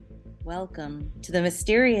Welcome to the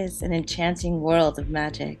mysterious and enchanting world of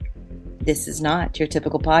magic. This is not your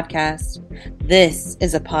typical podcast. This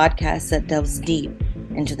is a podcast that delves deep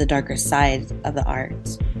into the darker side of the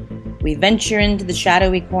art. We venture into the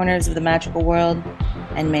shadowy corners of the magical world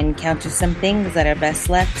and may encounter some things that are best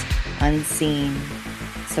left unseen.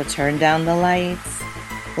 So turn down the lights,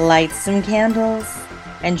 light some candles,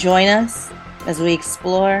 and join us as we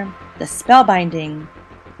explore the spellbinding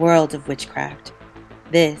world of witchcraft.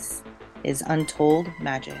 This is Untold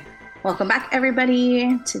Magic. Welcome back,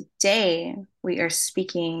 everybody. Today we are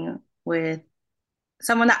speaking with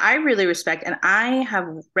someone that I really respect, and I have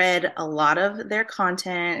read a lot of their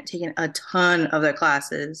content, taken a ton of their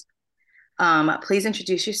classes. Please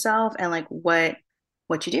introduce yourself and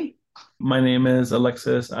what you do. My name is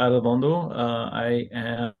Alexis Arredondo. I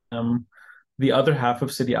am the other half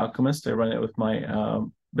of City Alchemist. I run it with my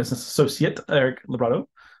business associate, Eric Librado.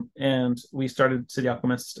 And we started City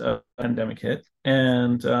Alchemist pandemic hit.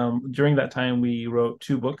 And during that time, we wrote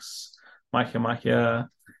two books, Magia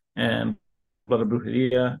and Blood of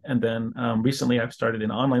Brujeria. And then recently I've started an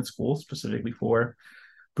online school specifically for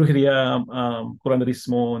Brujeria,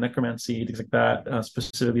 Curanderismo, Necromancy, things like that,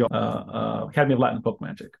 specifically Academy of Latin Folk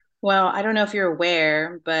Magic. Well, I don't know if you're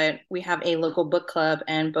aware, but we have a local book club,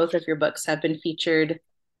 and both of your books have been featured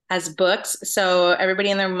as books. So everybody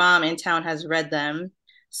and their mom in town has read them.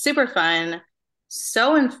 Super fun,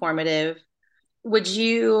 so informative. Would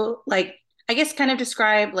you I guess kind of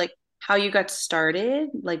describe how you got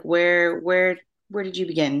started? Where did you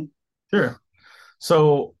begin? Sure.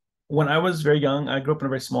 So when I was very young, I grew up in a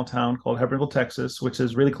very small town called Arredondo, Texas, which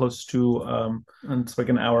is really close to, and it's like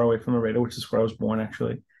an hour away from Laredo, which is where I was born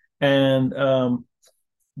actually. And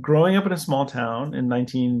growing up in a small town in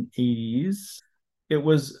 1980s, it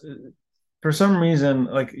was for some reason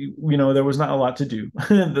there was not a lot to do.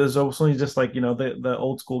 There's only just the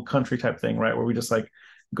old school country type thing, right, where we just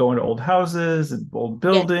go into old houses and old Get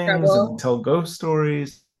in buildings and trouble? tell ghost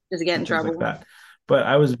stories Does it get in and things like trouble? that. But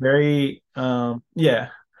I was very I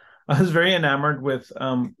was very enamored with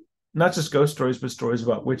not just ghost stories, but stories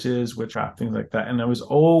about witches, witchcraft, things like that. And I was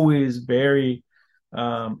always very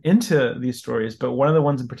into these stories. But one of the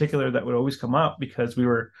ones in particular that would always come up, because we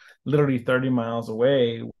were literally 30 miles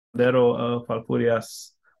away, Dero of Falfurrias,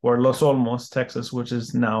 or Los Olmos, Texas, which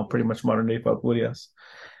is now pretty much modern day Falfurrias.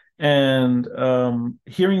 And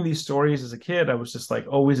hearing these stories as a kid, I was just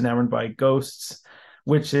always enamored by ghosts,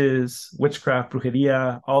 witches, witchcraft,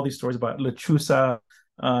 brujeria, all these stories about lechuza.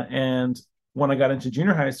 And when I got into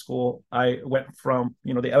junior high school, I went from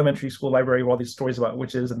the elementary school library with all these stories about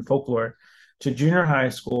witches and folklore to junior high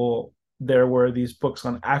school. There were these books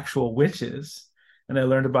on actual witches, and I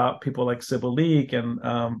learned about people like Sybil Leek and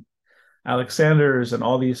Alexander's and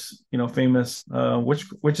all these famous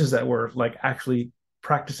witches that were actually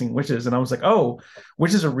practicing witches. And I was like, oh,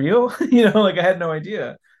 witches are real. I had no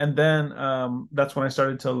idea. And then that's when I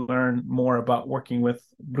started to learn more about working with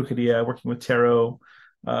brujeria, working with tarot.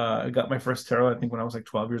 I got my first tarot, I think, when I was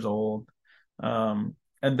 12 years old. And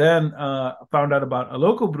then found out about a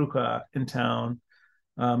local bruja in town,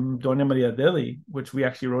 Doña Maria Deli, which we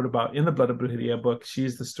actually wrote about in the Blood of Brujeria book.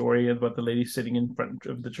 She's the story about the lady sitting in front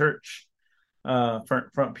of the church,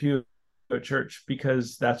 front pew at church,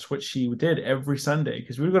 because that's what she did every Sunday,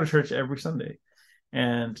 because we would go to church every Sunday.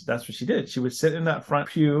 And that's what she did. She would sit in that front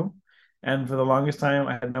pew. And for the longest time,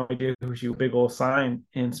 I had no idea who she was. Big old sign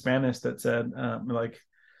in Spanish that said,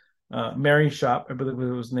 Mary Shop. I believe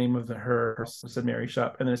it was the name of her said Mary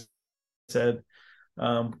Shop. And it said,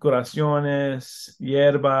 curaciones,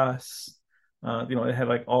 hierbas. It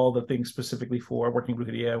had all the things specifically for working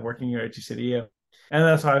brujeria, working your hechiceria. And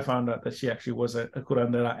that's how I found out that she actually was a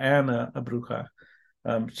curandera and a bruja.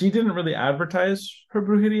 She didn't really advertise her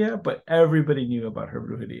brujeria, but everybody knew about her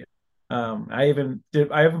brujeria. I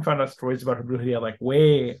even found out stories about her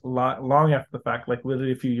brujeria long after the fact,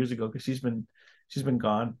 literally a few years ago, because she's been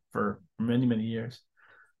gone for many, many years.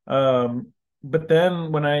 But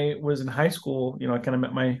then when I was in high school, I kind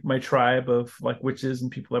of met my tribe of witches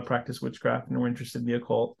and people that practice witchcraft and were interested in the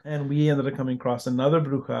occult. And we ended up coming across another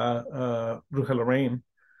Bruja Lorraine,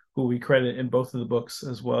 who we credit in both of the books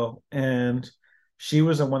as well. And she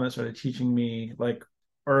was the one that started teaching me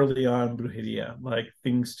early on brujeria,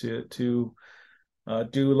 things to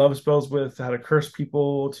do love spells with, how to curse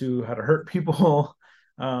people, to how to hurt people.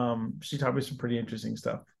 She taught me some pretty interesting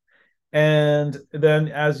stuff. And then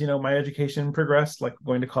as my education progressed,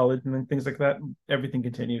 going to college and things like that, everything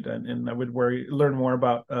continued. And I would learn more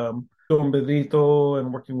about Don Bedrito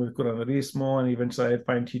and working with curanderismo, and eventually I'd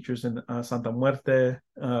find teachers in Santa Muerte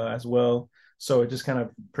as well. So it just kind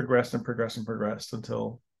of progressed and progressed and progressed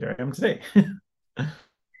until here I am today.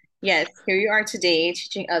 Yes, here you are today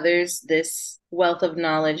teaching others this wealth of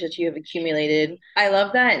knowledge that you have accumulated. I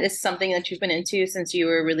love that this is something that you've been into since you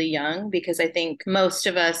were really young because I think most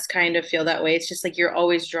of us kind of feel that way. It's just like you're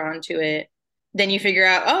always drawn to it. Then you figure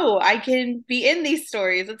out, oh, I can be in these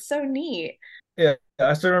stories. It's so neat. Yeah,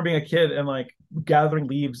 I still remember being a kid and like gathering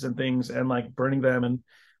leaves and things and like burning them and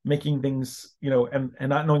making things, and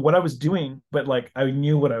not knowing what I was doing, but like I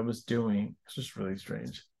knew what I was doing. It's just really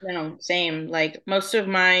strange. No, same. Like most of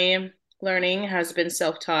my learning has been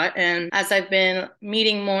self-taught. And as I've been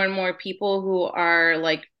meeting more and more people who are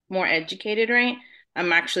like more educated, right?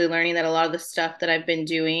 I'm actually learning that a lot of the stuff that I've been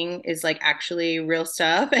doing is like actually real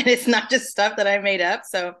stuff and it's not just stuff that I made up.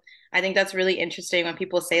 So I think that's really interesting when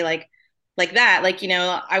people say like that, like,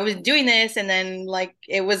 I was doing this and then like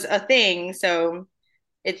it was a thing. So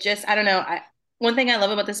it just, I don't know. One thing I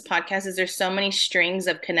love about this podcast is there's so many strings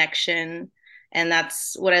of connection. And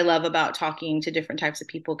that's what I love about talking to different types of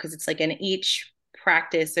people because it's like in each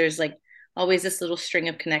practice, there's like always this little string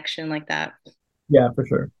of connection like that. Yeah, for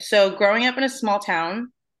sure. So, growing up in a small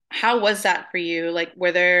town, how was that for you? Like,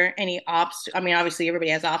 were there any I mean, obviously,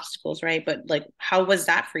 everybody has obstacles, right? But like, how was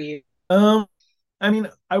that for you? Um, I mean,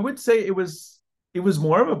 I would say it was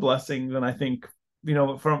more of a blessing than I think,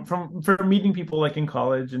 from meeting people like in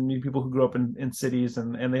college and meeting people who grew up in cities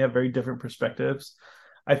and they have very different perspectives.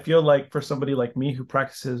 I feel like for somebody like me who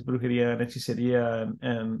practices brujeria and hechicería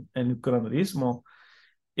and curanderismo,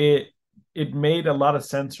 it it made a lot of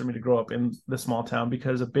sense for me to grow up in the small town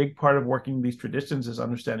because a big part of working these traditions is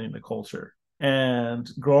understanding the culture. And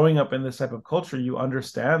growing up in this type of culture, you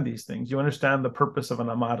understand these things. You understand the purpose of an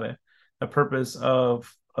amarre, the purpose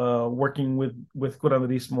of working with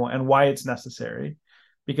curanderismo and why it's necessary.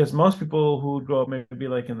 Because most people who grow up maybe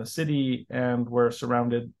like in the city and were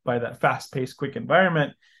surrounded by that fast-paced, quick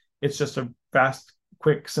environment, it's just a fast,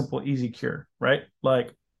 quick, simple, easy cure, right?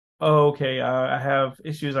 Like, oh, okay, I have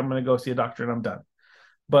issues. I'm going to go see a doctor and I'm done.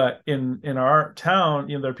 But in our town,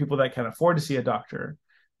 there are people that can afford to see a doctor.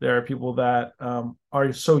 There are people that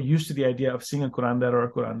are so used to the idea of seeing a curandera or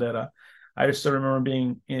a curandera. I just still remember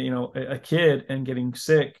being, a kid and getting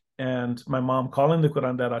sick, and my mom calling the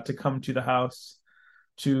curandera to come to the house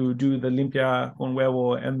to do the limpia con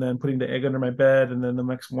huevo, and then putting the egg under my bed, and then the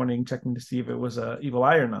next morning checking to see if it was a evil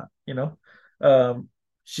eye or not. Um,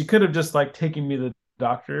 she could have just like taken me to the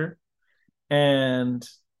doctor and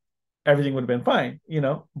everything would have been fine.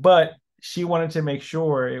 But she wanted to make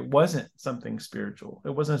sure it wasn't something spiritual.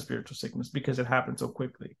 It wasn't a spiritual sickness because it happened so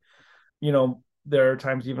quickly. There are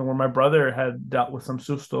times even where my brother had dealt with some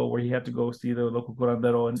susto where he had to go see the local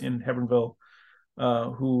curandero in Hebbronville,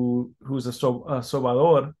 who's a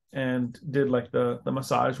sobador and did like the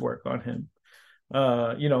massage work on him.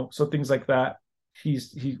 So things like that.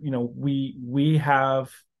 We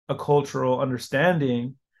have a cultural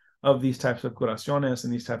understanding of these types of curaciones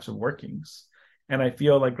and these types of workings. And I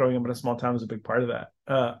feel like growing up in a small town is a big part of that.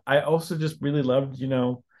 I also just really loved,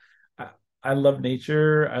 I, I love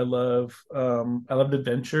nature. I loved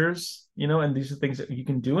adventures, and these are things that you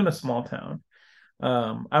can do in a small town.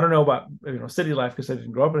 I don't know about city life because I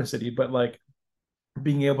didn't grow up in a city, but like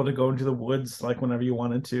being able to go into the woods like whenever you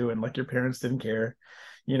wanted to, and like your parents didn't care,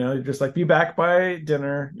 just like be back by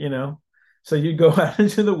dinner. So you'd go out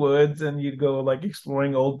into the woods and you'd go like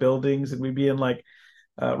exploring old buildings, and we'd be in like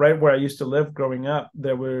right where I used to live growing up.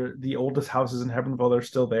 There were the oldest houses in Hebbronville. They're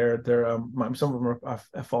still there. Some of them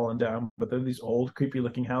have fallen down, but they're these old,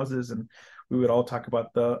 creepy-looking houses. And we would all talk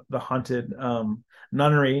about the haunted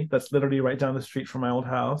nunnery that's literally right down the street from my old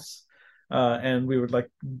house, and we would like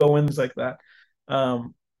go in things like that.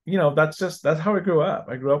 That's how I grew up.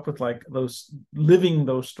 I grew up with like those living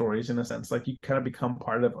those stories in a sense. Like you kind of become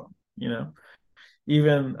part of them.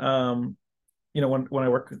 Even when I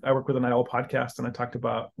work with an IL podcast, and I talked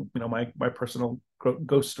about my personal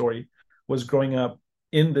ghost story was growing up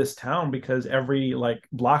in this town because every like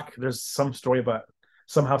block there's some story about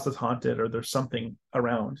some house that's haunted or there's something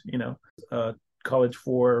around. College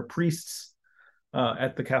for priests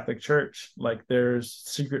at the Catholic Church, like there's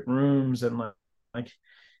secret rooms and like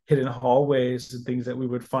hidden hallways and things that we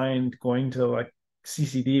would find going to like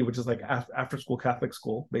CCD, which is like after school Catholic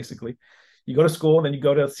school, basically. You go to school and then you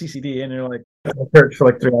go to CCD and you're like at church for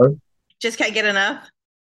like 3 hours. Just can't get enough.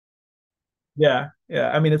 Yeah,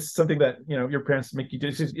 yeah. I mean, it's something that your parents make you do.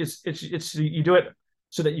 It's you do it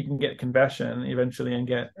so that you can get confession eventually and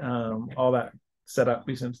get all that set up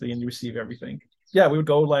essentially, and you receive everything. Yeah, we would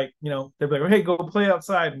go like they'd be like, hey, go play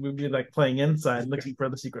outside, and we'd be like playing inside, looking for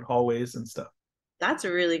the secret hallways and stuff. That's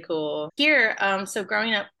really cool. Here, so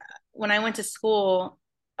growing up, when I went to school,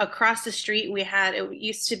 across the street it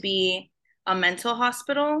used to be a mental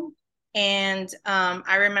hospital. And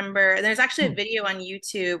I remember there's actually a video on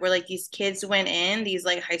YouTube where like these kids went in, these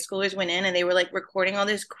like high schoolers went in and they were like recording all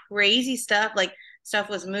this crazy stuff, like stuff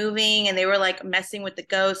was moving and they were like messing with the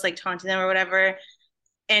ghosts, like taunting them or whatever.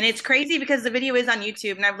 And it's crazy because the video is on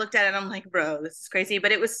YouTube and I've looked at it and I'm like, bro, this is crazy.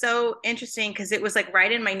 But it was so interesting because it was like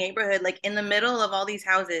right in my neighborhood, like in the middle of all these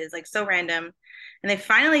houses, like so random. And they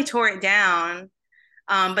finally tore it down.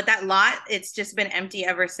 But that lot, it's just been empty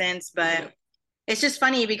ever since. But it's just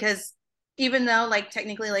funny because even though like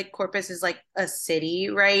technically like Corpus is like a city,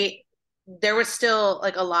 right? There was still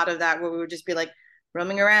like a lot of that where we would just be like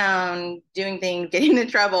roaming around, doing things, getting in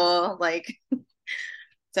trouble, like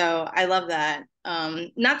so I love that.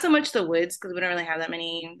 Not so much the woods because we don't really have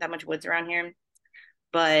that much woods around here,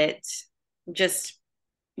 but just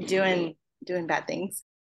doing bad things.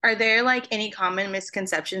 Are there like any common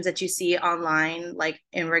misconceptions that you see online, like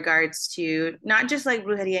in regards to not just like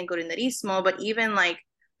brujeria and curanderismo, but even like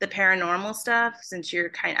the paranormal stuff? Since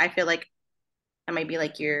I feel like that might be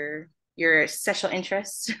like your special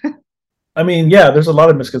interest. I mean, yeah, there's a lot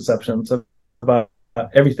of misconceptions about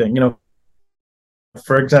everything.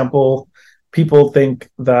 For example, people think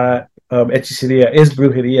that hechiceria is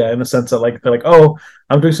brujeria in the sense that like they're like, oh,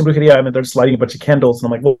 I'm doing some brujeria, and they're just lighting a bunch of candles,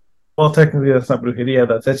 and I'm like, well, technically that's not brujeria,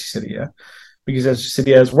 that's hechiceria, because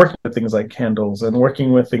hechiceria is working with things like candles and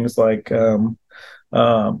working with things like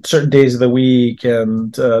certain days of the week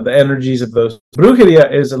and the energies of those. Brujeria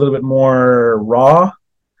is a little bit more raw.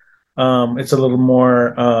 It's a little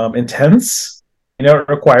more intense. It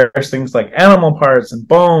requires things like animal parts and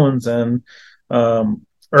bones and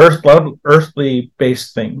earthly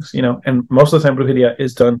based things, and most of the time brujeria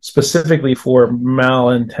is done specifically for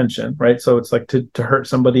malintention, right? So it's like to hurt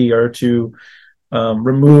somebody or to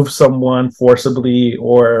remove someone forcibly,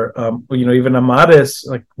 or even amarres,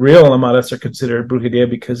 like real amarres are considered brujeria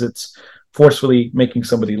because it's forcefully making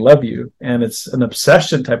somebody love you, and it's an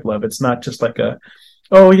obsession type love. It's not just like a,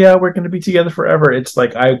 oh yeah, we're going to be together forever. It's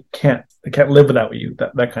like I can't live without you,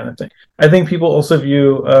 that kind of thing. I think people also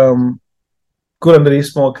view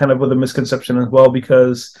curanderismo kind of with a misconception as well,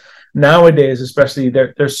 because nowadays especially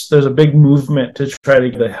there's a big movement to try to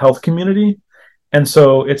get the health community. And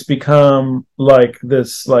so it's become like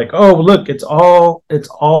this, like, oh look, it's all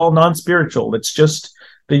non-spiritual, it's just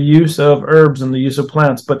the use of herbs and the use of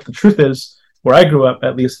plants. But the truth is, where I grew up,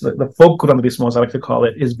 at least the folk curanderismo, as I like to call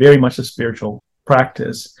it, is very much a spiritual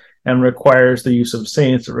practice and requires the use of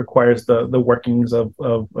saints. It requires the workings of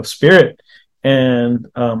spirit and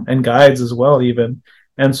guides as well, even.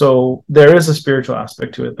 And so there is a spiritual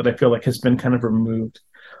aspect to it that I feel like has been kind of removed.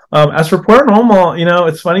 As for paranormal,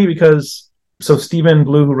 it's funny because Stephen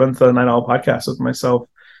Blue, who runs the Night Owl podcast with myself,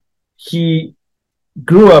 he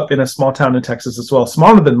grew up in a small town in Texas as well,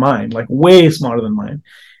 smaller than mine, like way smaller than mine.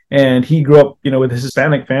 And he grew up, with his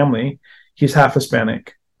Hispanic family. He's half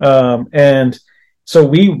Hispanic. And so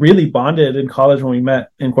we really bonded in college when we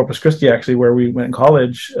met in Corpus Christi, actually, where we went in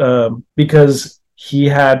college, because he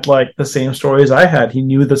had like the same stories I had. He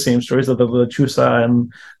knew the same stories of the Lechuza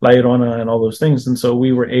and La Llorona and all those things. And so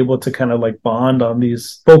we were able to kind of like bond on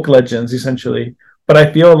these folk legends, essentially. But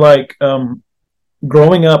I feel like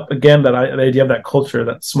growing up, again, the idea of that culture,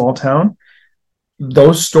 that small town,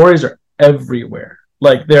 those stories are everywhere.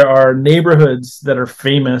 Like there are neighborhoods that are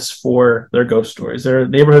famous for their ghost stories. There are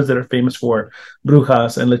neighborhoods that are famous for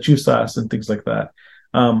brujas and lechuzas and things like that.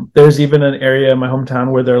 There's even an area in my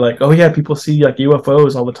hometown where they're like, oh yeah, people see like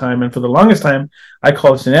UFOs all the time. And for the longest time, I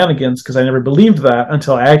called it shenanigans because I never believed that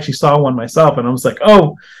until I actually saw one myself. And I was like,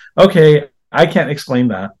 oh, okay, I can't explain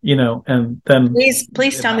that, and then...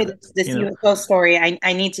 Please tell me this UFO story.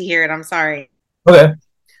 I need to hear it. I'm sorry. Okay.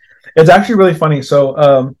 It's actually really funny.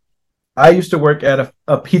 So I used to work at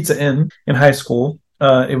a pizza inn in high school.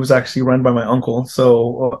 It was actually run by my uncle.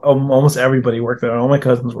 So almost everybody worked there. All my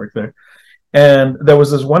cousins worked there. And there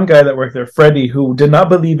was this one guy that worked there, Freddie, who did not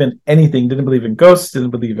believe in anything, didn't believe in ghosts, didn't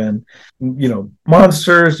believe in,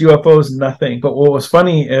 monsters, UFOs, nothing. But what was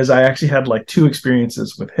funny is I actually had like two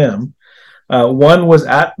experiences with him. One was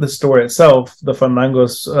at the store itself. The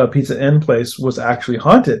Fandango's Pizza Inn place was actually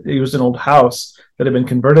haunted. It was an old house that had been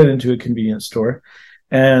converted into a convenience store.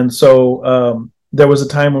 And so there was a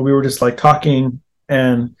time when we were just like talking,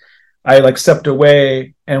 and I like stepped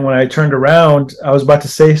away, and when I turned around, I was about to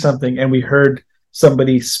say something, and we heard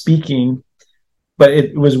somebody speaking, but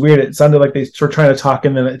it was weird. It sounded like they were trying to talk,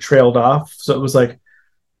 and then it trailed off. So it was like,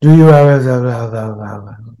 do you have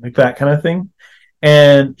like that kind of thing?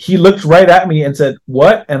 And he looked right at me and said,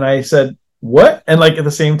 what? And I said, what? And like at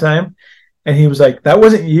the same time. And he was like, that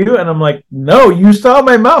wasn't you? And I'm like, no, you saw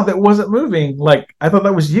my mouth. It wasn't moving. Like, I thought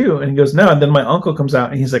that was you. And he goes, no. And then my uncle comes out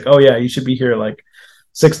and he's like, oh yeah, you should be here like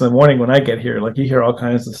 6 in the morning when I get here. Like you hear all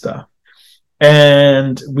kinds of stuff.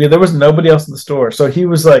 And there was nobody else in the store. So he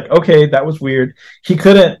was like, okay, that was weird. He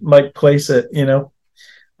couldn't like place it, you know.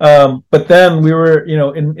 But then we were, you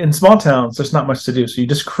know, in small towns, there's not much to do. So you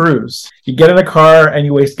just cruise. You get in a car and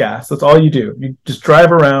you waste gas. That's all you do. You just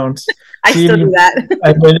drive around. I still do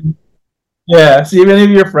that. Yeah, see if any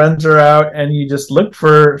of your friends are out and you just look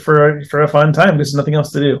for a fun time. There's nothing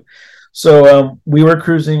else to do. So we were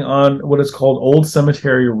cruising on what is called Old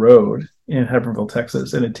Cemetery Road in Hebbronville,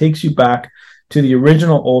 Texas, and it takes you back to the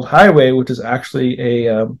original old highway, which is actually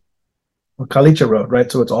a caliche road,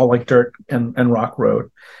 right? So it's all like dirt and rock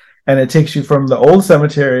road, and it takes you from the old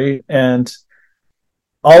cemetery, and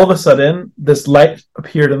all of a sudden this light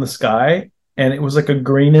appeared in the sky, and it was like a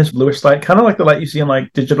greenish bluish light, kind of like the light you see in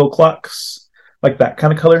like digital clocks, like that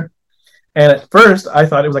kind of color. And at first I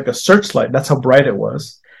thought it was like a searchlight. That's how bright it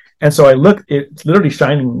was. And so I looked, it's literally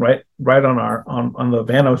shining right on the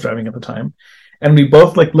van I was driving at the time. And we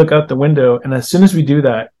both like look out the window, and as soon as we do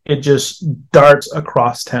that, it just darts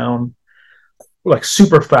across town like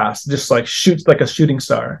super fast, just like shoots like a shooting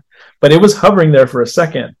star. But it was hovering there for a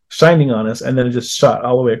second, shining on us, and then it just shot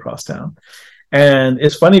all the way across town. And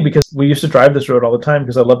it's funny because we used to drive this road all the time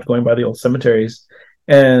because I loved going by the old cemeteries.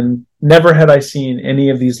 And never had I seen any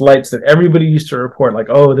of these lights that everybody used to report, like,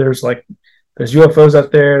 oh, there's UFOs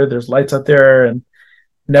out there, there's lights out there, and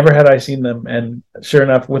never had I seen them. And sure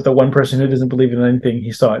enough, with the one person who doesn't believe in anything,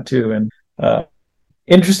 he saw it too. And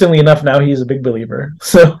interestingly enough, now he's a big believer.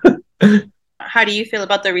 So how do you feel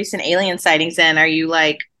about the recent alien sightings then? Are you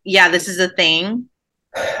like, yeah, this is a thing?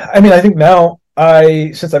 I mean, I think now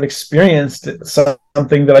since I've experienced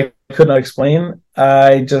something that I could not explain,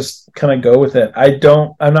 I just kind of go with it.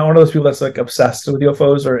 I'm not one of those people that's like obsessed with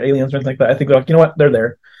UFOs or aliens or anything like that. I think like, you know what, they're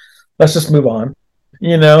there. Let's just move on,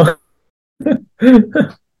 you know?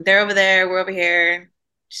 They're over there, we're over here.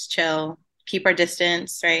 Just chill, keep our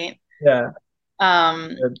distance, right? Yeah.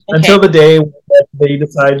 Okay. Until the day they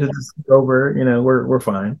decide to just go over, you know, we're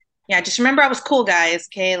fine. Yeah, just remember I was cool, guys.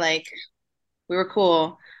 Okay, like we were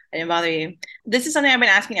cool. I didn't bother you. This is something I've been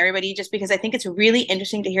asking everybody just because I think it's really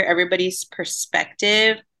interesting to hear everybody's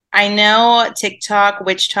perspective. I know TikTok,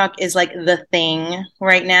 witch talk is like the thing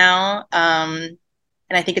right now.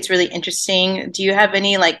 And I think it's really interesting. Do you have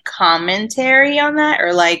any like commentary on that?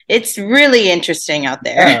 Or like, it's really interesting out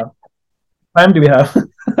there. Yeah. Time do we have?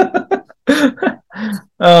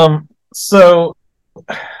 So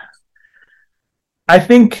I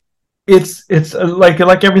think it's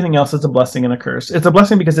like everything else, it's a blessing and a curse. It's a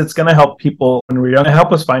blessing because it's going to help people when we're young,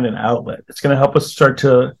 help us find an outlet. It's going to help us start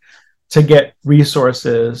to get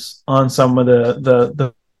resources on some of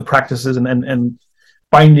the practices and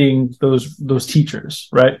finding those teachers,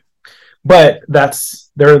 right? But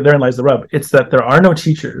therein lies the rub. It's that there are no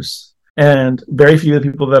teachers, and very few of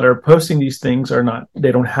the people that are posting these things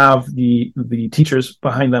they don't have the teachers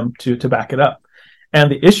behind them to back it up.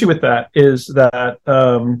 And the issue with that is that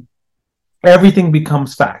everything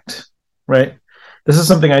becomes fact, right? This is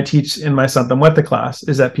something I teach in my Santa Muerte class,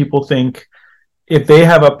 is that people think if they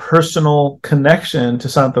have a personal connection to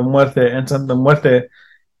Santa Muerte and Santa Muerte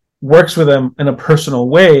works with them in a personal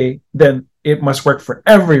way, then it must work for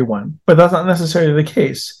everyone. But that's not necessarily the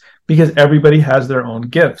case, because everybody has their own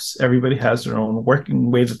gifts. Everybody has their own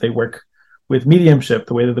working ways that they work with mediumship,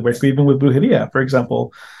 the way that they work even with brujeria. For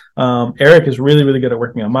example, Eric is really, really good at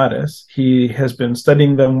working on mares. He has been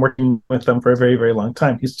studying them, working with them for a very, very long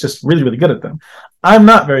time. He's just really, really good at them. I'm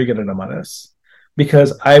not very good at mares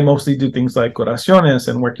because I mostly do things like curaciones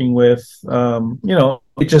and working with,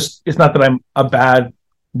 it's not that I'm a bad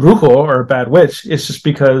brujo or a bad witch. It's just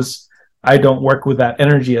because I don't work with that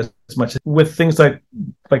energy as much. With things like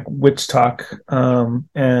witch talk and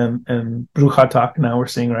bruja talk, now we're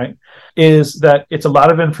seeing, right, is that it's a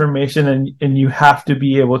lot of information, and you have to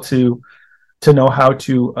be able to know how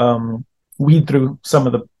to weed through some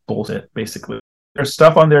of the bullshit. Basically, there's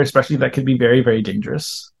stuff on there especially that could be very, very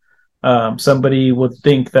dangerous. Somebody would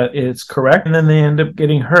think that it's correct, and then they end up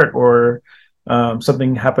getting hurt, or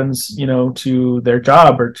something happens, to their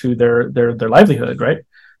job or to their livelihood, right?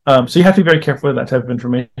 So you have to be very careful with that type of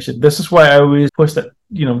information. This is why I always push that,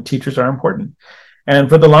 teachers are important. And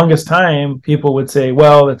for the longest time, people would say,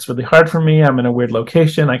 well, it's really hard for me. I'm in a weird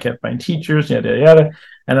location. I can't find teachers, yada, yada, yada.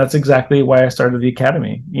 And that's exactly why I started the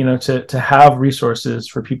academy, to have resources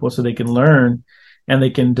for people so they can learn and they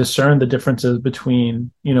can discern the differences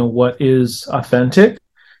between, what is authentic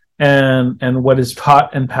and what is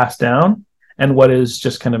taught and passed down and what is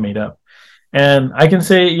just kind of made up. And I can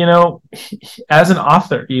say, as an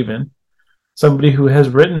author, even somebody who has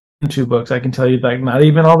written two books, I can tell you like not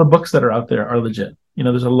even all the books that are out there are legit.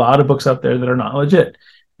 There's a lot of books out there that are not legit.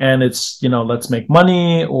 And it's, let's make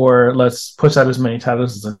money or let's push out as many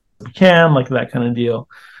titles as we can, like that kind of deal.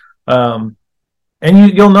 And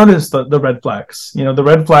you'll notice the red flags. The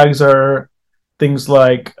red flags are things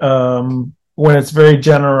like when it's very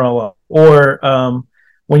general, or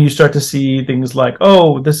when you start to see things like,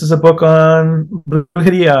 oh, this is a book on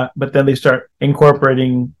brujeria, but then they start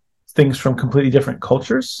incorporating things from completely different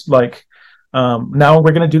cultures. Like now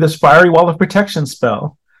we're going to do this fiery wall of protection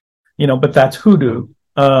spell, but that's hoodoo.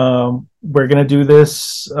 We're going to do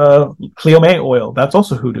this Cleo May oil. That's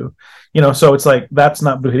also hoodoo. So it's like, that's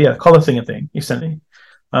not brujeria. Call a thing, essentially.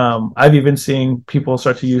 I've even seen people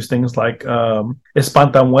start to use things like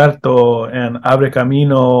Espanta Muerto and Abre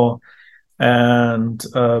Camino and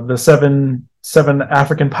the seven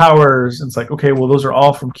African powers. It's like, okay, well, those are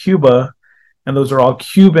all from Cuba, and those are all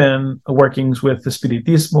Cuban workings with the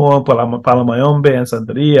Spiritismo, Palomayombe, and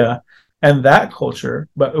Santeria, and that culture.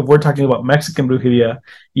 But if we're talking about Mexican brujeria,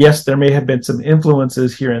 yes, there may have been some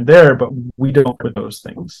influences here and there, but we don't with those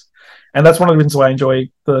things. And that's one of the reasons why I enjoy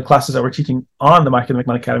the classes that we're teaching on the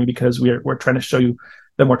Mictlan Academy, because we're trying to show you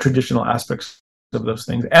the more traditional aspects of those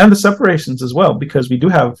things and the separations as well, because we do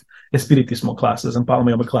have Espiritismo classes and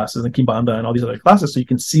Palomayombe classes and Kimbanda and all these other classes, so you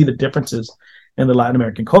can see the differences in the Latin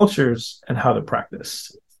American cultures and how they're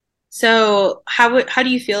practiced. So how do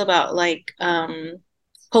you feel about like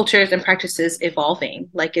cultures and practices evolving?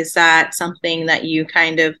 Like, is that something that you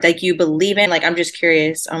kind of like you believe in? Like, I'm just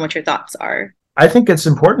curious on what your thoughts are. I think it's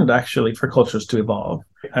important actually for cultures to evolve.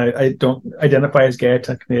 I don't identify as gay. I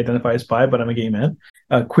technically identify as bi, but I'm a gay man,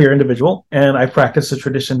 a queer individual, and I practice a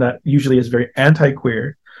tradition that usually is very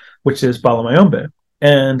anti-queer, which is Palomayombe.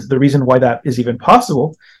 And the reason why that is even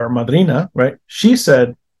possible, our madrina, right? She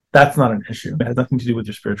said that's not an issue. It has nothing to do with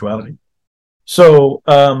your spirituality. So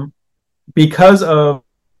because of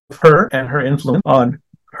her and her influence on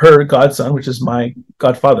her godson, which is my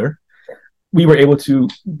godfather, we were able to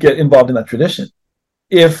get involved in that tradition.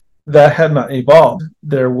 If that had not evolved,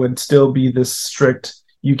 there would still be this strict,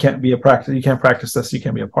 you can't practice this, you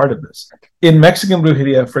can't be a part of this. In Mexican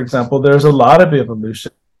brujeria, for example, there's a lot of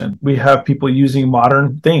evolution. We have people using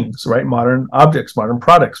modern things, right? Modern objects, modern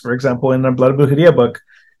products. For example, in our Blood Brujeria book,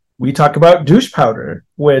 we talk about douche powder,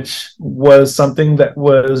 which was something that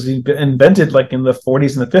was invented like in the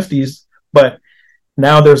 40s and the 50s, but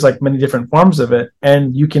now there's like many different forms of it,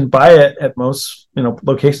 and you can buy it at most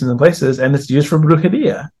locations and places, and it's used for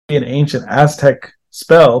brujeria, an ancient Aztec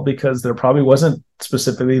spell, because there probably wasn't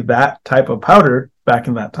specifically that type of powder back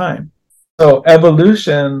in that time. So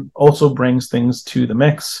evolution also brings things to the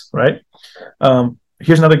mix, right?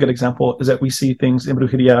 Here's another good example, is that we see things in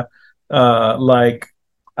brujeria like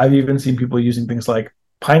I've even seen people using things like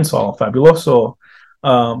pine sol, fabuloso,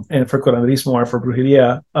 and for curanderismo or for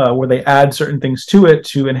brujeria, where they add certain things to it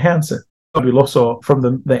to enhance it. Fabuloso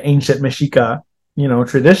from the ancient Mexica,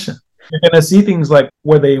 tradition. You're going to see things like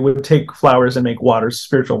where they would take flowers and make waters,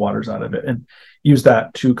 spiritual waters out of it, and use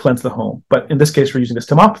that to cleanse the home. But in this case, we're using this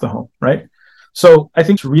to mop the home, right? So I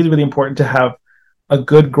think it's really, really important to have a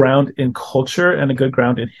good ground in culture and a good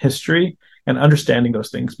ground in history and understanding those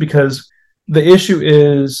things, because the issue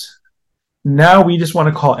is now we just want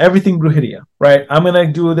to call everything brujeria, right? I'm going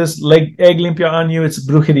to do this egg limpia on you. It's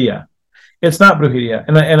brujeria. It's not brujeria.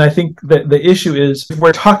 And I think that the issue is, if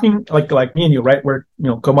we're talking like me and you, right? We're,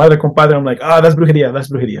 comadre, compadre, I'm like, that's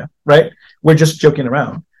brujeria, right? We're just joking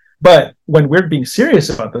around. But when we're being serious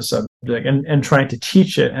about the subject and trying to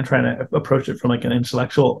teach it and trying to approach it from like an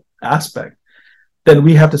intellectual aspect, then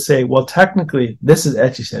we have to say, well, technically, this is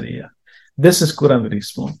hechiceria. This is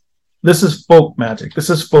curanderismo. This is folk magic. This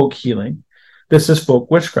is folk healing. This is folk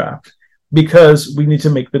witchcraft, because we need to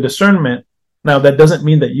make the discernment. Now, that doesn't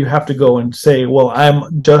mean that you have to go and say, well,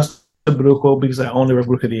 I'm just a brujo because I only wear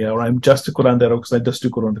brujeria, or I'm just a curandero because I just do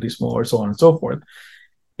curanderismo, or so on and so forth.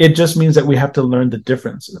 It just means that we have to learn the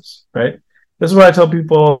differences, right? This is what I tell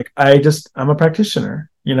people. I'm a practitioner,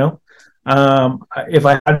 If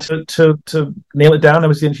I had to nail it down, I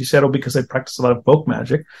was in Hechicero because I practice a lot of folk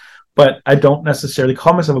magic, but I don't necessarily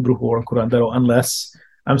call myself a brujo or a curandero unless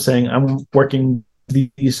I'm saying I'm working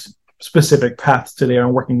these specific paths today, or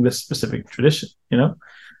I'm working this specific tradition,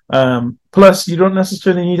 Plus, you don't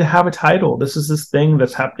necessarily need to have a title. This is this thing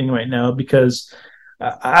that's happening right now because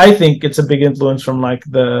I think it's a big influence from like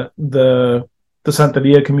the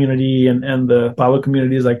Santeria community and the Palo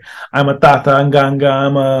community is like, I'm a Tata Nganga,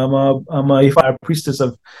 I'm a Ifa priestess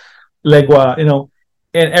of Legua,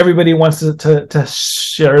 and everybody wants to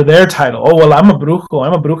share their title. Oh, well, I'm a brujo,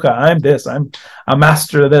 I'm a bruja, I'm this, I'm a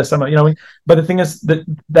master of this, I'm a, you know. But the thing is that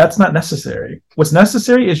that's not necessary. What's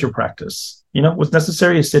necessary is your practice. You know, what's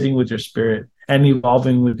necessary is sitting with your spirit and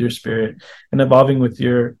evolving with your spirit and evolving with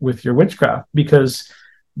your witchcraft, because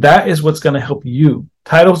that is what's going to help you.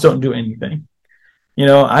 Titles don't do anything. You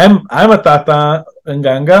know, I'm a Tata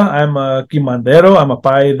Nganga, I'm a Kimandero, I'm a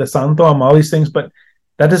Pai de Santo, I'm all these things, but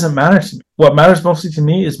that doesn't matter to me. What matters mostly to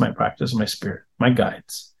me is my practice, my spirit, my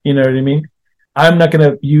guides. You know what I mean? I'm not going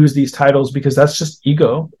to use these titles because that's just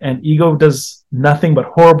ego, and ego does nothing but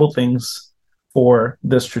horrible things for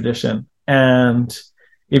this tradition. And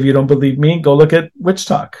if you don't believe me, go look at Witch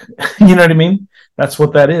Talk. You know what I mean? That's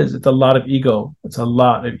what that is. It's a lot of ego. It's a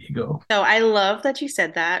lot of ego. So I love that you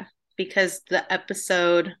said that, because the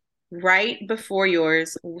episode right before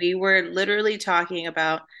yours, we were literally talking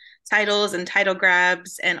about titles and title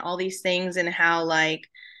grabs and all these things, and how like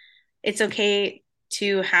it's okay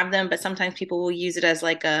to have them, but sometimes people will use it as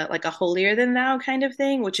like a holier than thou kind of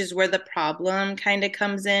thing, which is where the problem kind of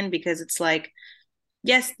comes in, because it's like,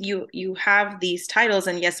 yes, you have these titles,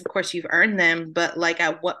 and yes, of course you've earned them, but like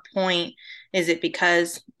at what point is it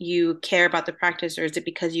because you care about the practice, or is it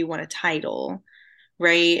because you want a title,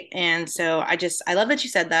 right? And so I love that you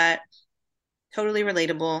said that. Totally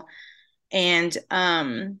relatable. And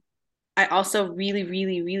I also really,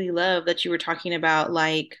 really, really love that you were talking about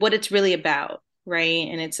like what it's really about, right?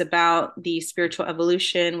 And it's about the spiritual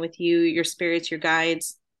evolution with you, your spirits, your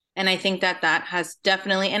guides. And I think that that has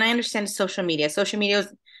definitely, and I understand social media. Social media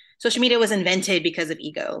was invented because of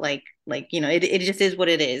ego. Like you know, it just is what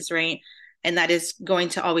it is, right? And that is going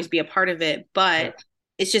to always be a part of it. But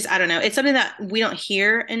it's just, I don't know, it's something that we don't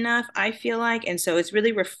hear enough, I feel like. And so it's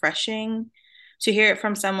really refreshing to hear it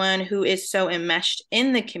from someone who is so enmeshed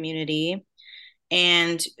in the community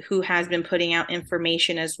and who has been putting out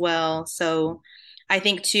information as well. So I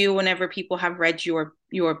think too, whenever people have read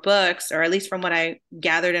your books, or at least from what I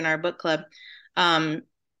gathered in our book club,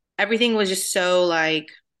 everything was just so like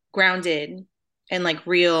grounded and like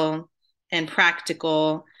real and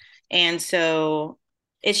practical. And so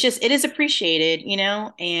it's just, it is appreciated, you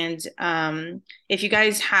know. And if you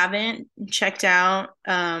guys haven't checked out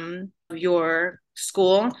your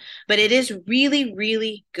school, but it is really,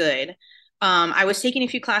 really good. I was taking a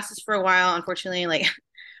few classes for a while. Unfortunately, like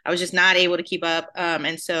I was just not able to keep up.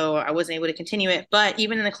 And so I wasn't able to continue it. But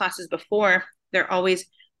even in the classes before, they're always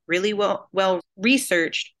really well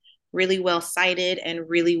researched, really well cited, and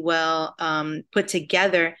really well put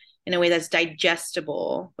together in a way that's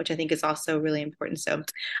digestible, which I think is also really important. So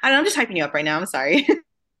I don't know, I'm just hyping you up right now. I'm sorry.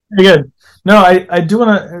 Very good. No, I do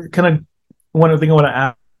want to kind of, one thing I want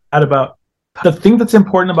to add about the thing that's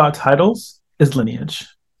important about titles is lineage.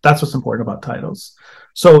 That's what's important about titles.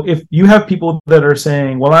 So if you have people that are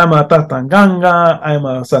saying, well, I'm a Tatanganga, I'm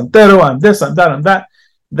a Santero, I'm this, I'm that, I'm that,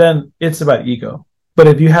 then it's about ego. But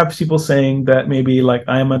if you have people saying that maybe like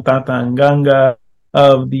I'm a Tatanganga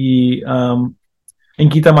of the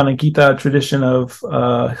Inquita Mananquita tradition of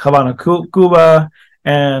Havana, Cuba,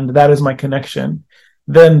 and that is my connection,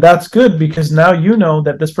 then that's good, because now you know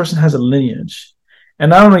that this person has a lineage. And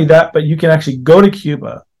not only that, but you can actually go to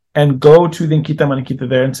Cuba and go to the Inquita Mananquita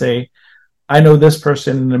there and say, I know this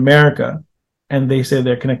person in America, and they say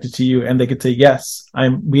they're connected to you, and they could say, yes,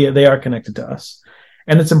 they are connected to us.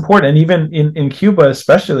 And it's important. And even in Cuba,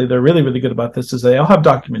 especially, they're really, really good about this, is they all have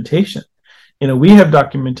documentation. You know, we have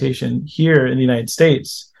documentation here in the United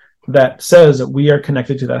States that says that we are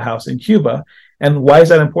connected to that house in Cuba. And why is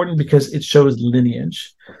that important? Because it shows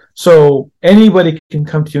lineage. So anybody can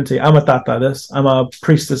come to you and say, I'm a tata this, I'm a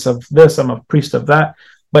priestess of this, I'm a priest of that,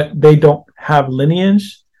 but they don't have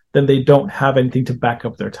lineage, then they don't have anything to back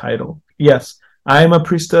up their title. Yes, I'm a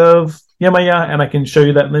priest of Yamaya, and I can show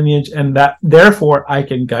you that lineage, and that therefore I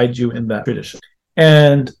can guide you in that tradition.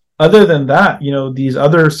 And other than that, you know, these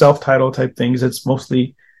other self-title type things, it's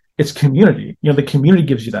community. You know, the community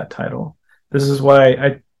gives you that title. This is why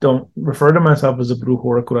I don't refer to myself as a brujo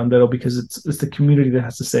or a curandero, because it's the community that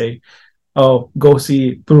has to say, oh, go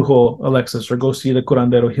see Brujo Alexis, or go see the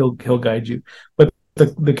curandero, he'll guide you. But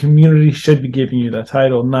the community should be giving you that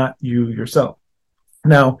title, not you yourself.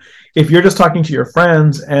 Now, if you're just talking to your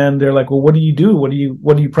friends and they're like, well, what do you do? What do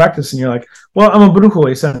you practice? And you're like, well, I'm a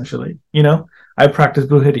brujo, essentially. You know, I practice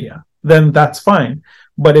brujeria. Then that's fine.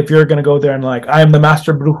 But if you're going to go there and like, I'm the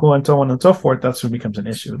master brujo and so on and so forth, that's when it becomes an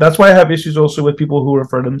issue. That's why I have issues also with people who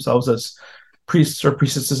refer to themselves as priests or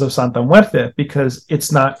priestesses of Santa Muerte, because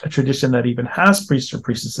it's not a tradition that even has priests or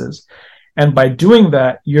priestesses. And by doing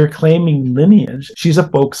that, you're claiming lineage. She's a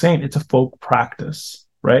folk saint. It's a folk practice,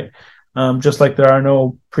 right? just like there are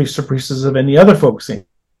no priests or priestesses of any other folk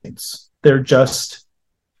saints. They're just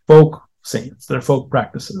folk saints. They're folk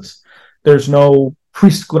practices. There's no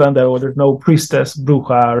priest curandero, there's no priestess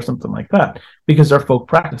bruja or something like that, because they're folk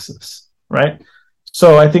practices, right?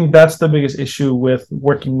 So I think that's the biggest issue with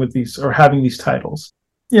working with these or having these titles.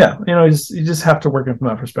 Yeah, you just have to work it from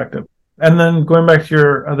that perspective. And then going back to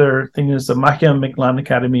your other thing is the Magia Mictlan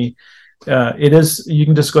Academy. It is, you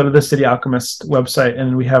can just go to the City Alchemist website,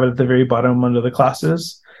 and we have it at the very bottom under the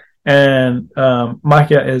classes. And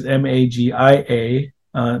Magia is Magia,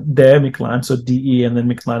 de Mictlan, so DE, and then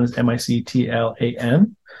Mictlan is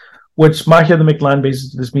Mictlan, which Magia de Mictlan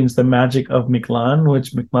basically just means the magic of Mictlan,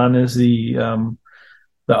 which Mictlan is the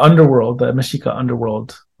underworld, the Mexica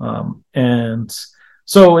underworld. And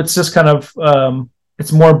so it's just kind of,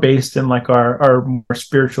 it's more based in like our more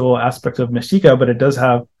spiritual aspect of Mexica, but it does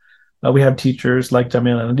have, we have teachers like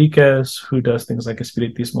Jamila Enriquez, who does things like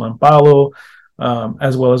Espiritismo and Palo,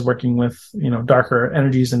 as well as working with, darker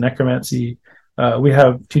energies and necromancy. We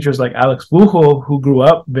have teachers like Alex Bujo, who grew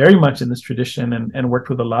up very much in this tradition and worked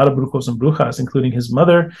with a lot of brujos and brujas, including his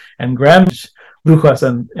mother and brujas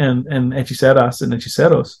and hechiceras and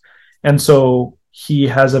hechiceros. And so he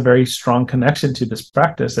has a very strong connection to this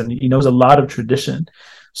practice, and he knows a lot of tradition.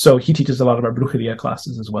 So he teaches a lot of our brujeria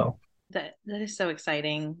classes as well. That is so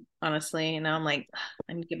exciting, honestly. Now I'm like,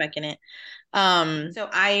 I need to get back in it. So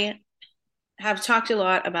I have talked a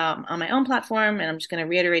lot about on my own platform, and I'm just going to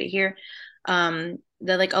reiterate it here, that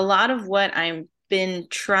like a lot of what I've been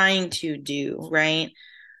trying to do, right?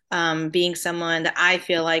 Being someone that I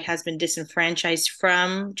feel like has been disenfranchised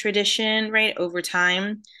from tradition, right, over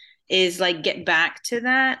time, is like get back to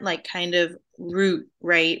that like kind of root,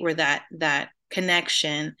 right, where that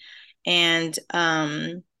connection. And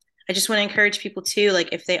I just want to encourage people too,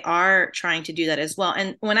 like if they are trying to do that as well.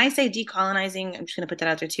 And when I say decolonizing, I'm just going to put that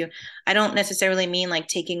out there too. I don't necessarily mean like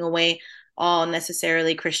taking away all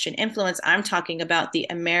necessarily Christian influence. I'm talking about the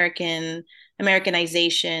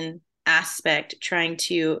Americanization aspect, trying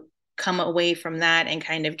to come away from that and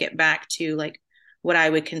kind of get back to like what I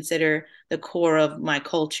would consider the core of my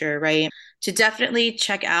culture, right? To definitely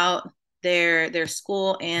check out their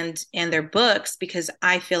school and their books, because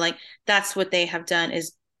I feel like that's what they have done,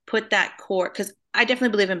 is put that core, because I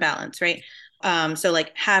definitely believe in balance, right? So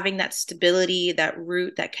like having that stability, that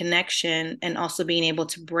root, that connection, and also being able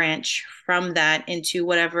to branch from that into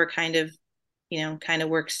whatever kind of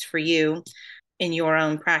works for you in your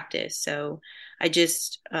own practice. So I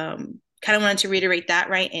just kind of wanted to reiterate that,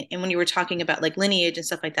 right? And when you were talking about like lineage and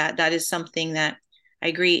stuff like that, that is something that I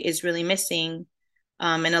agree is really missing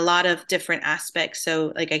in a lot of different aspects.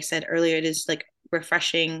 So like I said earlier, it is like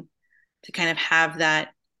refreshing to kind of have that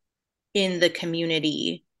in the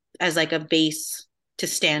community as like a base to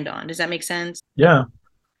stand on. Does that make sense? Yeah.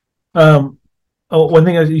 One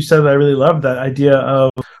thing you said that I really love, that idea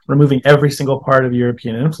of removing every single part of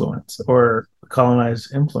European influence or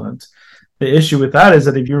colonized influence. The issue with that is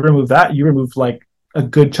that if you remove that, you remove like a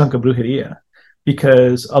good chunk of brujeria,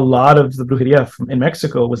 because a lot of the brujeria in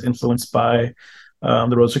Mexico was influenced by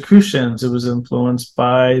the Rosicrucians. It was influenced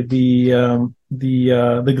by the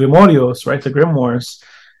Grimorios, right? The grimoires.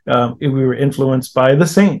 We were influenced by the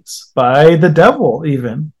saints, by the devil,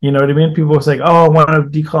 even. You know what I mean? People were saying, "Oh, I want to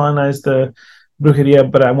decolonize the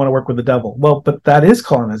brujeria, but I want to work with the devil." Well, but that is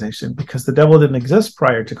colonization, because the devil didn't exist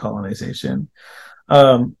prior to colonization.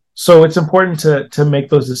 So it's important to make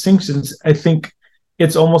those distinctions. I think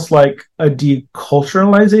it's almost like a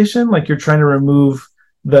deculturalization, like you're trying to remove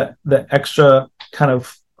the extra kind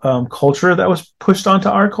of culture that was pushed onto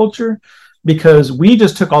our culture, because we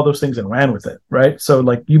just took all those things and ran with it, right? So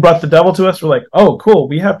like you brought the devil to us, we're like, oh, cool,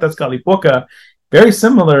 we have Tezcatlipoca, very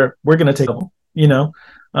similar, we're going to take it,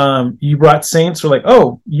 you brought saints, we're like,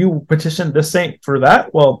 oh, you petitioned this saint for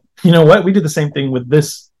that? Well, you know what? We did the same thing with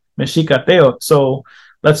this Mexicateo, so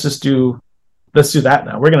let's do that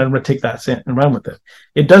now. We're going to take that saint and run with it.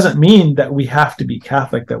 It doesn't mean that we have to be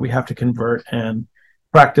Catholic, that we have to convert and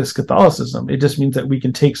practice Catholicism. It just means that we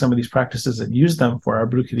can take some of these practices and use them for our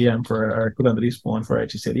brujeria and for our curanderismo and for our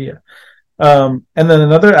hechiceria. And then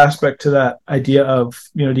another aspect to that idea of,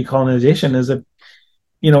 decolonization is that,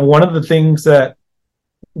 one of the things that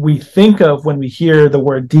we think of when we hear the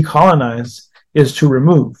word decolonize is to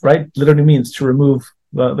remove, right? Literally means to remove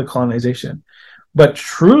the colonization. But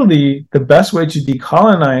truly, the best way to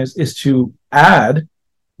decolonize is to add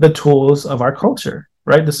the tools of our culture,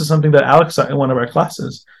 right? This is something that Alex in one of our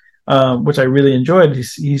classes, which I really enjoyed.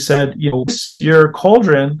 He said, your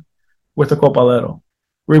cauldron with a copalero.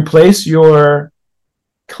 Replace your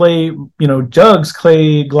clay,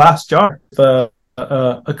 glass jar with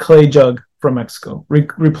a clay jug from Mexico.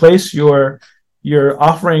 Replace your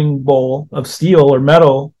offering bowl of steel or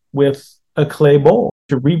metal with a clay bowl.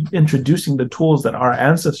 You're reintroducing the tools that our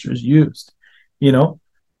ancestors used. You know,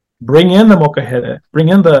 bring in the mocajete, bring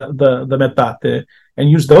in the metate, and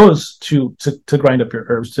use those to grind up your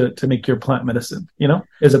herbs to make your plant medicine. You know,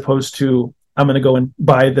 as opposed to I'm going to go and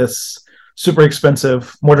buy this super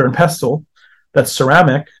expensive mortar and pestle that's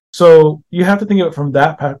ceramic. So you have to think of it from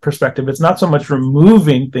that perspective. It's not so much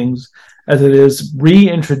removing things as it is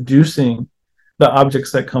reintroducing the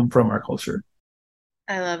objects that come from our culture.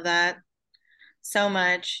 I love that so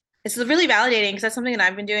much. It's really validating because that's something that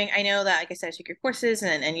I've been doing. I know that, like I said, I took your courses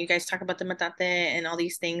and you guys talk about the metate and all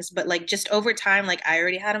these things, but like just over time, like I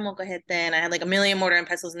already had a molcajete and I had like a million mortar and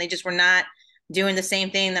pestles and they just were not doing the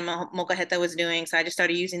same thing that my molcajete was doing. So I just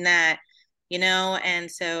started using that,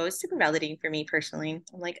 and so it's super validating for me personally.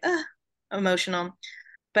 I'm like, emotional.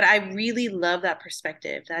 But I really love that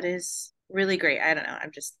perspective. That is really great. I don't know.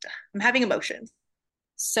 I'm having emotions.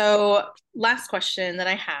 So, last question that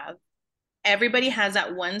I have, everybody has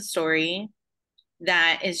that one story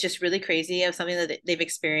that is just really crazy of something that they've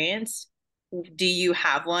experienced. Do you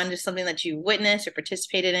have one, just something that you witnessed or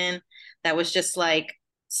participated in that was just like,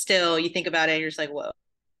 still you think about it, you're just like, whoa.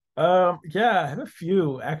 Yeah, I have a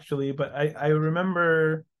few actually, but I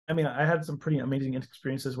remember. I mean, I had some pretty amazing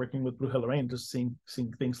experiences working with Bruja Lorraine, just seeing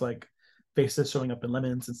things like faces showing up in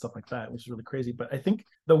lemons and stuff like that, which is really crazy. But I think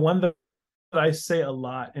the one that I say a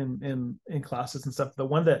lot in classes and stuff, the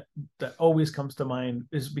one that always comes to mind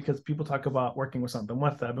is because people talk about working with Santa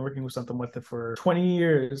Muerte. I've been working with Santa Muerte for 20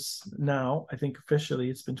 years now. I think officially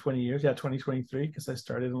it's been 20 years. Yeah, 2023, because I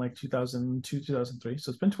started in like 2002, 2003.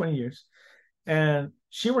 So it's been 20 years. And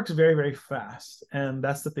she works very, very fast. And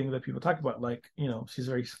that's the thing that people talk about. Like, she's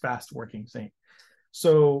a very fast working saint.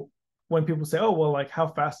 So when people say, oh, well, like, how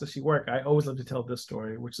fast does she work? I always love to tell this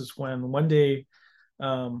story, which is when one day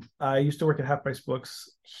I used to work at Half Price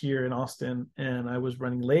Books here in Austin, and I was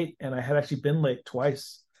running late, and I had actually been late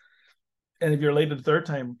twice. And if you're late the third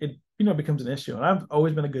time, it becomes an issue. And I've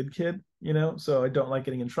always been a good kid, so I don't like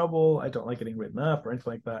getting in trouble. I don't like getting written up or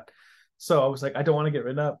anything like that. So I was like, I don't want to get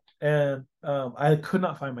written up, and I could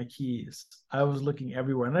not find my keys. I was looking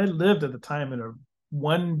everywhere, and I lived at the time in a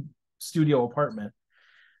one studio apartment,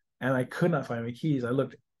 and I could not find my keys. I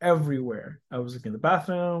looked everywhere. I was looking in the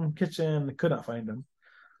bathroom, kitchen, I could not find them.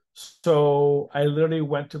 So I literally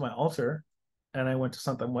went to my altar and I went to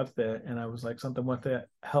Santa Muerte and I was like, Santa Muerte,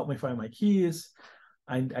 help me find my keys.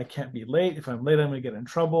 I can't be late. If I'm late, I'm gonna get in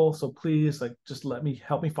trouble. So please, like, just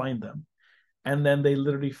help me find them. And then they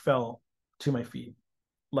literally fell to my feet,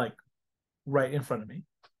 like right in front of me.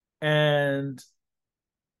 And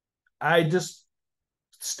I just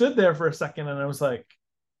stood there for a second and I was like,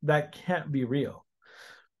 that can't be real.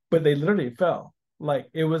 But they literally fell. Like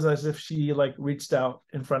it was as if she like reached out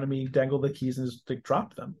in front of me, dangled the keys, and just like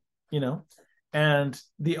dropped them, And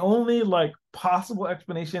the only like possible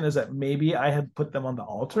explanation is that maybe I had put them on the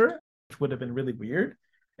altar, which would have been really weird,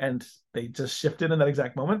 and they just shifted in that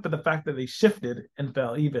exact moment. But the fact that they shifted and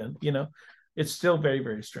fell even, it's still very,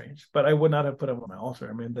 very strange. But I would not have put them on my altar.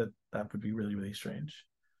 I mean, that would be really, really strange.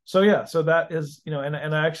 So yeah, so that is,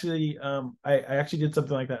 and I actually I actually did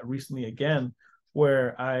something like that recently again,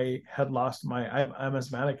 where I had lost I'm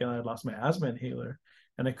asthmatic and I had lost my asthma inhaler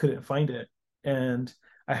and I couldn't find it. And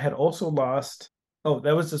I had also lost,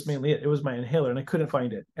 that was just mainly it. It was my inhaler and I couldn't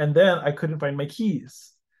find it. And then I couldn't find my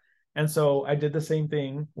keys. And so I did the same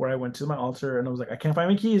thing where I went to my altar and I was like, I can't find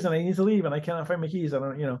my keys and I need to leave and I cannot find my keys. I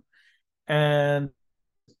don't, and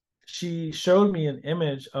she showed me an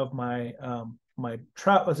image of my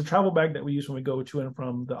it's a travel bag that we use when we go to and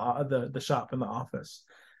from the shop in the office.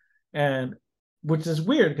 And which is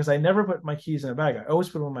weird because I never put my keys in a bag. I always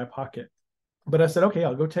put them in my pocket. But I said, okay,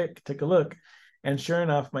 I'll go take a look. And sure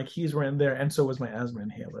enough, my keys were in there, and so was my asthma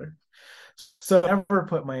inhaler. So I never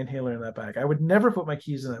put my inhaler in that bag. I would never put my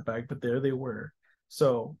keys in that bag, but there they were.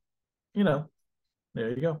 So, there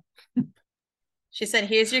you go. She said,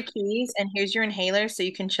 here's your keys and here's your inhaler so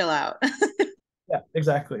you can chill out. Yeah,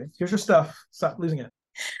 exactly. Here's your stuff. Stop losing it.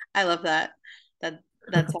 I love that. That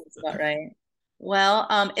sounds about right.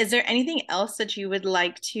 Well, is there anything else that you would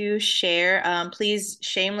like to share? Please,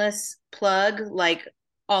 shameless plug, like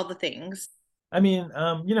all the things. I mean,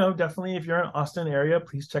 definitely if you're in Austin area,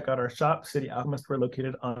 please check out our shop, City Alchemist. We're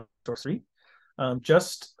located on Store Street,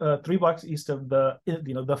 just 3 blocks east of the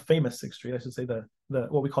famous Sixth Street, I should say, the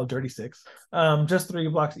what we call Dirty Six, just 3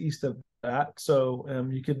 blocks east of that. So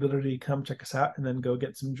you could literally come check us out and then go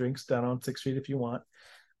get some drinks down on Sixth Street if you want.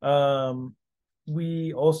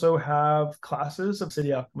 We also have classes of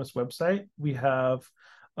City Alchemist website. We have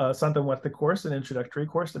Santa Muerte course, an introductory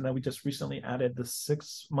course, and then we just recently added the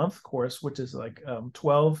 6-month course, which is like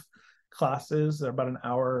 12 classes. They're about an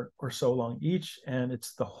hour or so long each, and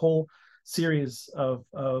it's the whole series of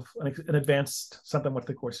an advanced Santa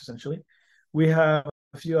Muerte course, essentially. We have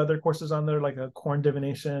a few other courses on there, like a corn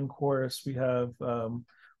divination course. We have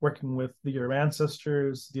working with your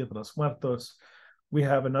ancestors, Dia de los Muertos. We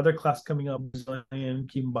have another class coming up, Brazilian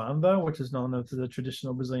Kimbanda, which is known as the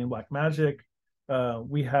traditional Brazilian black magic.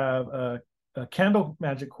 We have a candle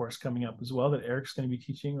magic course coming up as well that Eric's going to be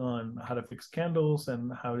teaching on how to fix candles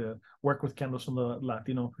and how to work with candles from the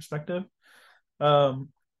Latino perspective.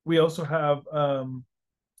 We also have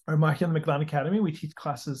our Magia and Mictlan Academy. We teach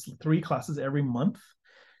 3 classes every month.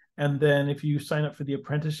 And then if you sign up for the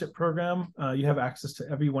apprenticeship program, you have access to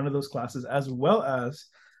every one of those classes, as well as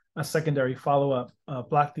a secondary follow-up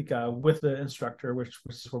Plática with the instructor, which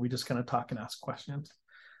is where we just kind of talk and ask questions.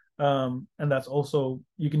 And that's also,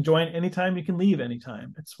 you can join anytime, you can leave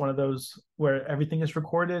anytime. It's one of those where everything is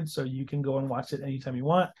recorded, so you can go and watch it anytime you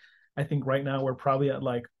want. I think right now we're probably at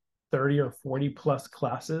like 30 or 40 plus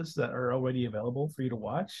classes that are already available for you to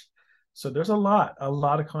watch. So there's a lot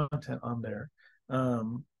of content on there.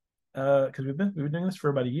 Because we've been doing this for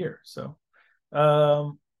about a year. So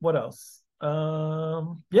what else?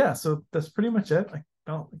 Yeah, so that's pretty much it. I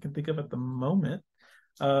can think of at the moment.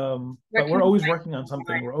 But we're always working on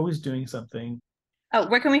something. We're always doing something. Oh,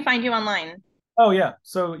 where can we find you online? Oh yeah.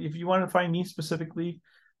 So if you want to find me specifically,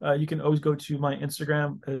 you can always go to my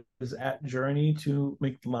Instagram is at journey to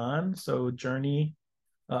Mictlan. So journey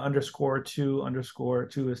underscore two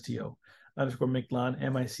is to underscore Mictlan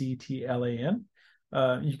Mictlan.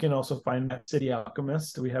 You can also find City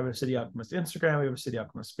Alchemist. We have a City Alchemist Instagram. We have a City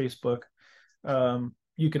Alchemist Facebook.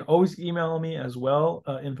 You can always email me as well,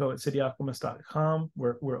 info@cityalchemist.com.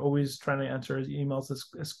 We're always trying to answer emails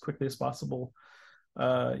as quickly as possible.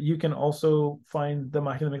 You can also find the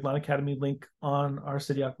Magia and Mictlan Academy link on our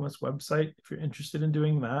City Alchemist website if you're interested in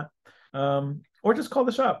doing that. Or just call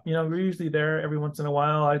the shop. We're usually there every once in a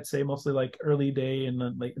while. I'd say mostly like early day and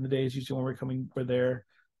then late in the day is usually when we're there.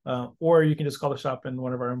 Or you can just call the shop and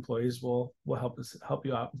one of our employees will help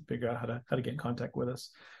you out and figure out how to get in contact with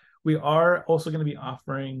us. We are also going to be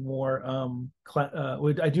offering more.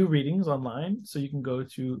 I do readings online, so you can go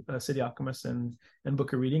to City Alchemist and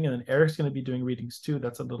book a reading, and then Eric's going to be doing readings too.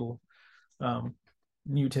 That's a little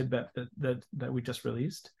new tidbit that we just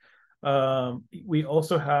released. We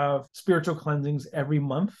also have spiritual cleansings every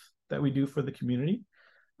month that we do for the community.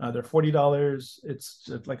 They're $40. It's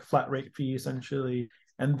like a flat rate fee essentially.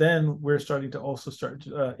 And then we're starting to also start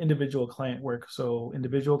individual client work. So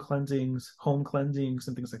individual cleansings, home cleansings,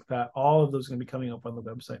 and things like that. All of those are going to be coming up on the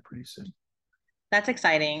website pretty soon. That's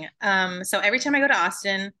exciting. So every time I go to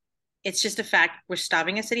Austin, it's just a fact. We're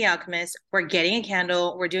stopping at City Alchemist. We're getting a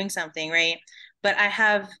candle. We're doing something, right? But I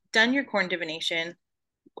have done your corn divination.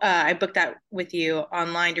 I booked that with you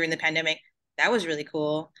online during the pandemic. That was really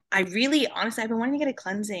cool. Honestly, I've been wanting to get a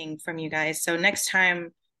cleansing from you guys. So next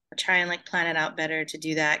time I'll try and like plan it out better to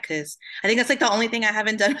do that, because I think that's like the only thing I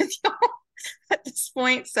haven't done with you at this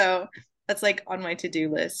point. So that's like on my to-do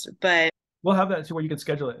list. But we'll have that too where you can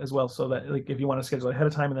schedule it as well. So that like if you want to schedule it ahead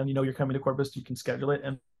of time and then you're coming to Corpus, you can schedule it,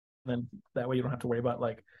 and then that way you don't have to worry about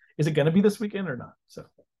like, is it gonna be this weekend or not? So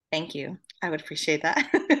thank you. I would appreciate that.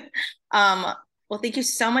 Well, thank you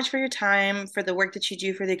so much for your time, for the work that you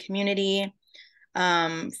do for the community,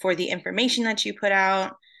 for the information that you put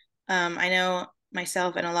out. I know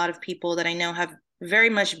myself and a lot of people that I know have very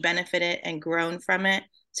much benefited and grown from it.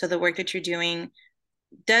 So the work that you're doing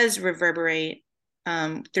does reverberate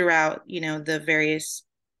throughout, the various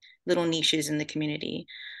little niches in the community.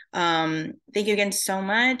 Thank you again so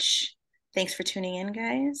much. Thanks for tuning in,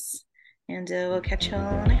 guys. And we'll catch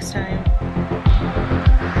y'all next time.